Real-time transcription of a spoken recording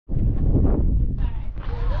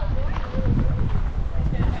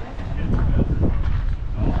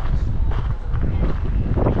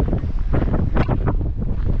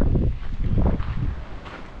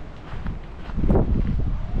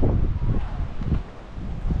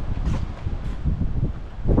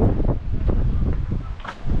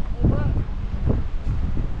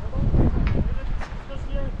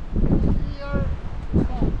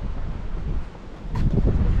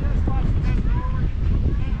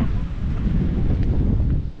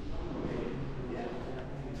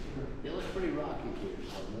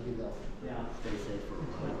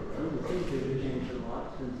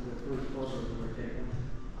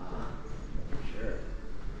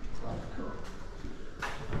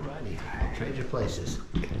Trade your places.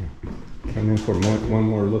 Okay. Come in for one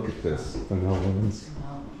more look at this vanilla lens.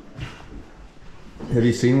 Have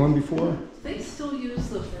you seen one before? They still use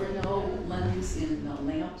the Fresnel lens in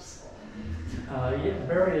lamps. Yeah,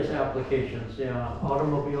 various applications, yeah.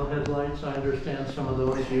 Automobile headlights, I understand some of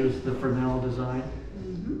those use the Fresnel design.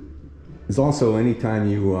 There's also anytime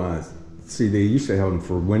you see, they used to have them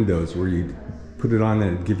for windows where you put it on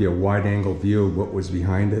and it'd give you a wide angle view of what was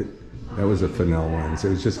behind it. That was a Fresnel lens. It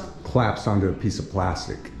was just collapsed onto a piece of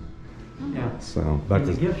plastic. Yeah. So in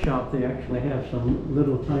the gift shop, they actually have some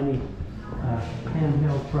little tiny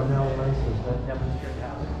handheld Fresnel lenses that demonstrate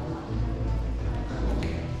how.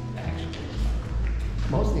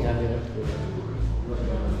 Most thing I did.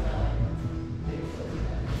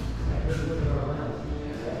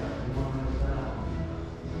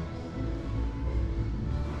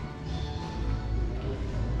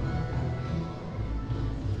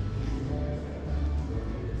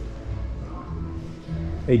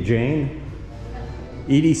 Hey Jane,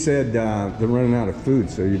 Edie said they're running out of food,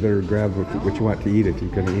 so you better grab what you want to eat if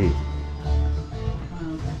you're going to eat.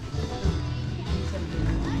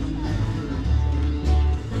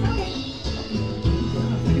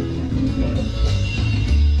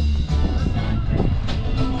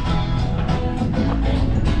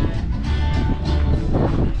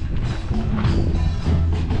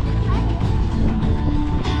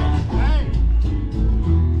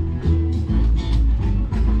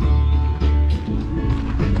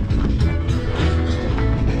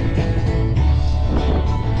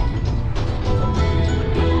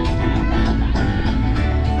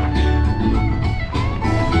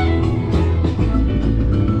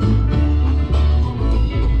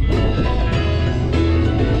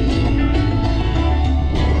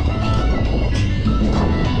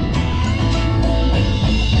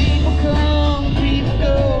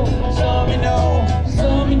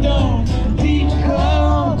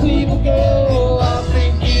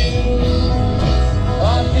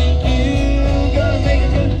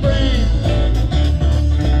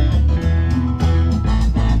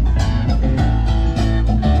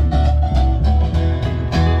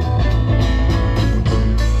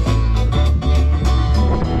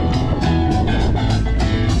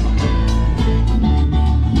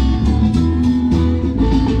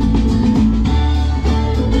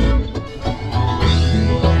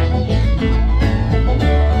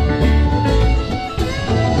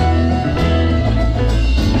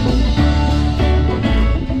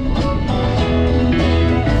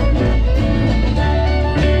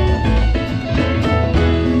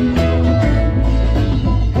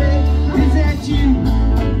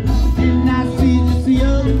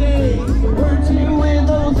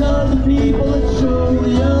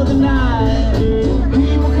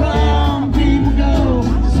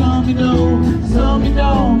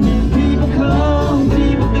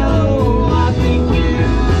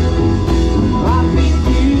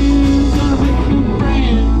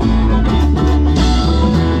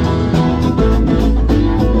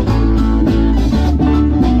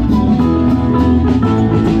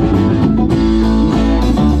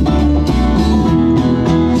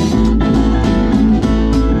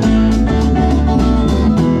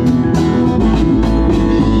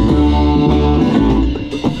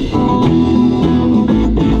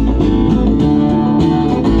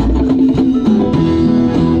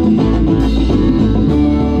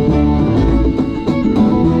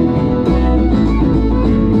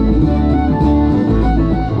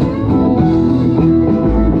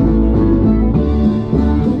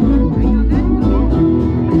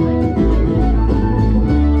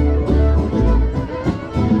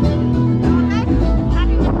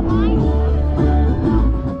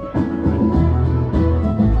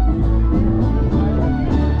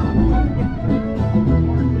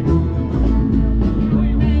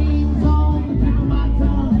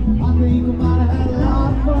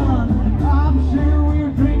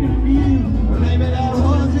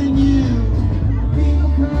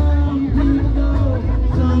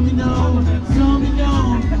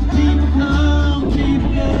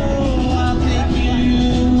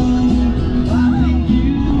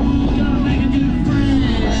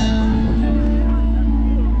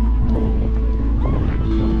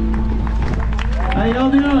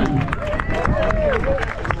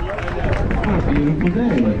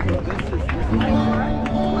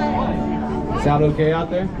 Sound okay out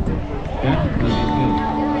there? Yeah?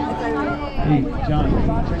 Hey, John, can you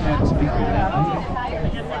turn that speaker down?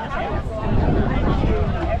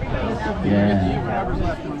 Yeah.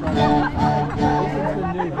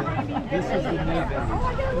 This is the new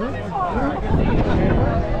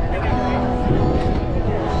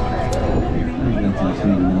I think that's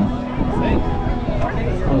actually enough.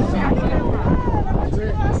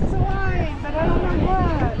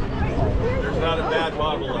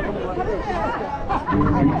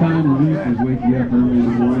 was wake you up early in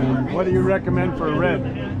the morning. What do you recommend for red?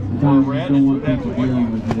 Sometimes you don't want people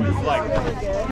dealing with this.